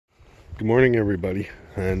Good morning, everybody,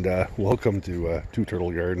 and welcome to Two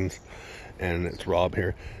Turtle Gardens. And it's Rob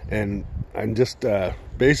here, and I'm just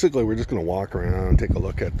basically we're just going to walk around and take a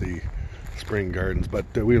look at the spring gardens, but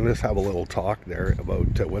we'll just have a little talk there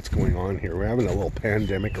about what's going on here. We're having a little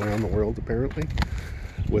pandemic around the world apparently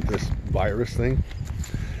with this virus thing,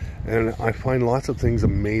 and I find lots of things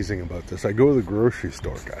amazing about this. I go to the grocery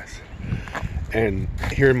store, guys, and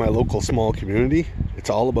here in my local small community,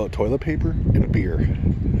 it's all about toilet paper and beer.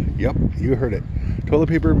 Yep, you heard it. Toilet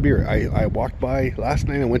paper and beer. I walked by last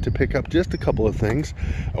night. I went to pick up just a couple of things.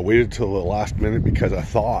 I waited till the last minute because I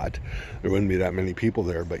thought there wouldn't be that many people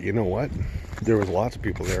there. But you know what? There was lots of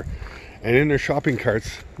people there. And in their shopping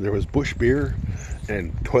carts, there was bush beer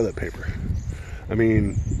and toilet paper. I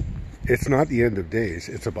mean, it's not the end of days.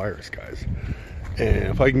 It's a virus, guys. And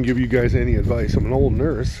if I can give you guys any advice, I'm an old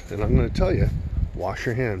nurse, and I'm going to tell you, wash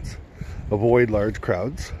your hands. Avoid large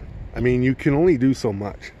crowds. I mean, you can only do so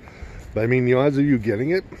much. But I mean, the odds of you getting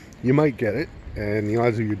it, you might get it, and the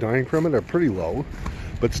odds of you dying from it are pretty low,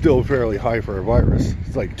 but still fairly high for a virus.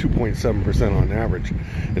 It's like 2.7% on average.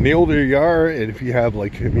 And the older you are, and if you have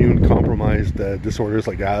like immune compromised disorders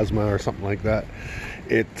like asthma or something like that,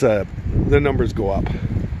 the numbers go up.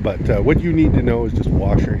 But what you need to know is just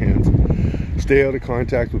wash your hands, stay out of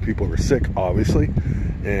contact with people who are sick, obviously,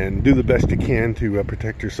 and do the best you can to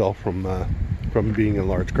protect yourself from being in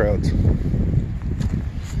large crowds.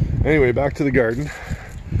 Anyway, back to the garden.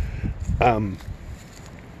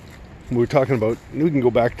 We're talking about, we can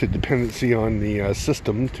go back to dependency on the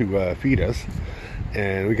system to feed us,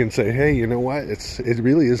 and we can say, hey, you know what, it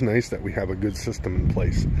really is nice that we have a good system in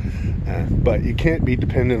place, but you can't be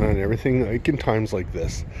dependent on everything like in times like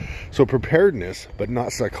this. So preparedness, but not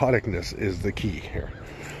psychoticness, is the key here.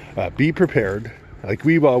 Be prepared. Like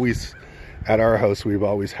we've always, at our house, we've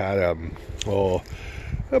always had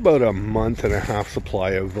about a month and a half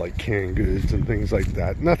supply of like canned goods and things like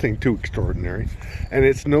that. Nothing too extraordinary, and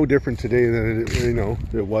it's no different today than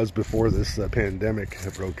it was before this pandemic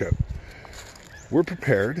broke out. We're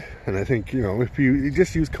prepared, and I think, if you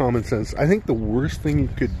just use common sense, I think the worst thing you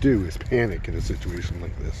could do is panic in a situation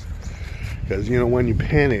like this, because when you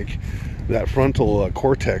panic, that frontal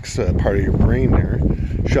cortex part of your brain there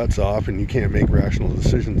shuts off, and you can't make rational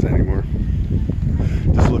decisions anymore.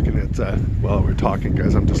 Just looking at, while we're talking,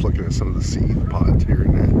 guys, I'm just looking at some of the seed pods here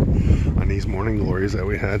and on these morning glories that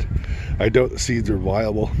we had. I doubt the seeds are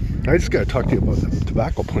viable. I just got to talk to you about the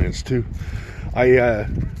tobacco plants too. I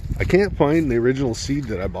can't find the original seed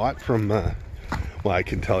that I bought from, well, I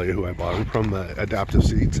can tell you who I bought them from, Adaptive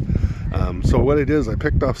Seeds. So what it is, I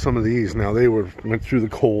picked off some of these. Now they went through the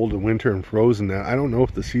cold and winter and frozen. Now I don't know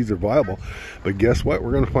if the seeds are viable, but guess what?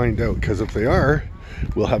 We're going to find out, because if they are,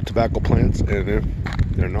 we'll have tobacco plants, and if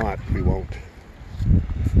they're not, we won't.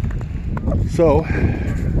 So,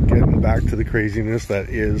 getting back to the craziness that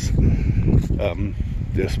is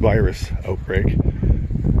this virus outbreak,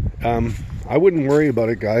 I wouldn't worry about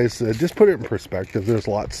it, guys. Just put it in perspective. There's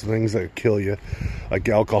lots of things that kill you. Like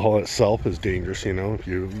alcohol itself is dangerous, If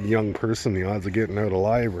you're a young person, the odds of getting out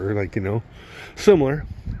alive are similar.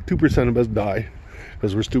 2% of us die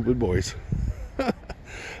because we're stupid boys.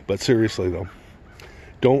 But seriously though,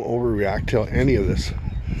 don't overreact to any of this.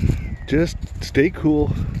 Just stay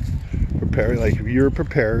cool. Prepare. Like, if you're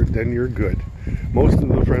prepared, then you're good. Most of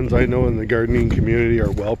the friends I know in the gardening community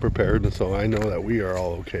are well prepared, and so I know that we are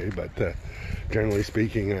all okay. But generally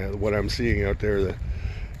speaking, what I'm seeing out there,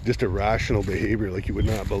 just irrational behavior like you would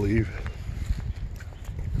not believe.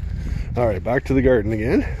 All right, back to the garden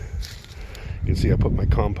again. You can see I put my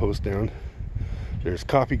compost down. There's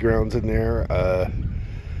coffee grounds in there.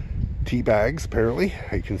 Tea bags, apparently,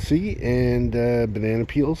 I can see, and banana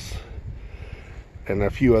peels, and a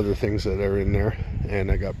few other things that are in there.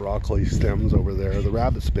 And I got broccoli stems over there. The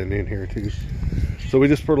rabbit's been in here too. So we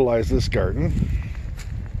just fertilize this garden.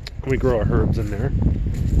 We grow our herbs in there.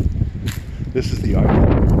 This is the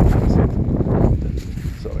eyeball.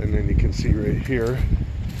 So, and then you can see right here,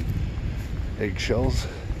 eggshells.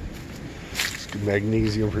 It's good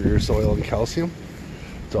magnesium for your soil and calcium.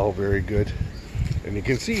 It's all very good. And you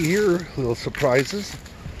can see here, little surprises,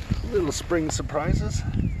 little spring surprises.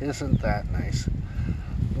 Isn't that nice?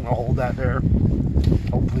 I'm gonna hold that there.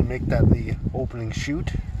 Hopefully make that the opening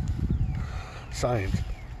shoot. Signs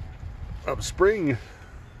of spring.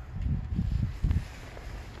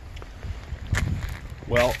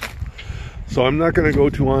 Well, so I'm not gonna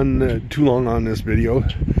go too long on this video.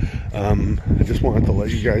 I just wanted to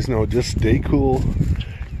let you guys know, just stay cool.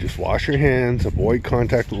 Just wash your hands, avoid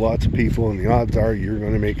contact with lots of people, and the odds are you're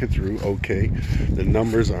going to make it through okay. The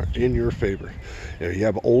numbers are in your favor. If you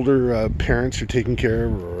have older parents you're taking care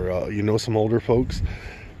of, or some older folks,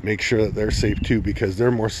 make sure that they're safe too, because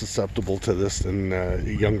they're more susceptible to this than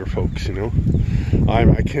younger folks, you know.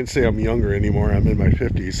 I can't say I'm younger anymore. I'm in my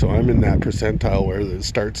 50s, so I'm in that percentile where it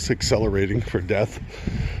starts accelerating for death.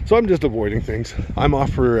 So I'm just avoiding things. I'm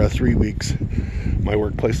off for 3 weeks. My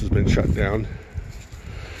workplace has been shut down,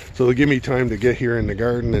 so they'll give me time to get here in the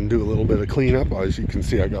garden and do a little bit of cleanup. As you can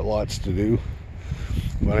see, I got lots to do,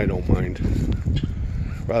 but I don't mind.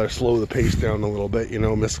 Rather slow the pace down a little bit, you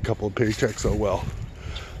know, miss a couple of paychecks, oh well,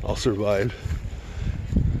 I'll survive.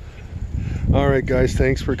 Alright guys,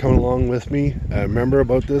 thanks for coming along with me. Remember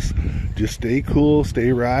about this, just stay cool,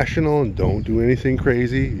 stay rational, and don't do anything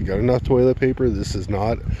crazy. You got enough toilet paper. This is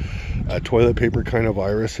not a toilet paper kind of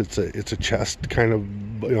virus. It's a chest kind of,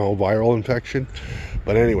 you know, viral infection.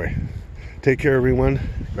 But anyway, take care everyone.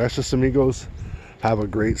 Gracias amigos. Have a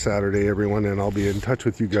great Saturday, everyone, and I'll be in touch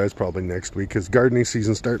with you guys probably next week, because gardening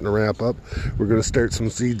season's starting to ramp up. We're going to start some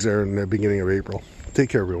seeds there in the beginning of April. Take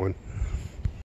care, everyone.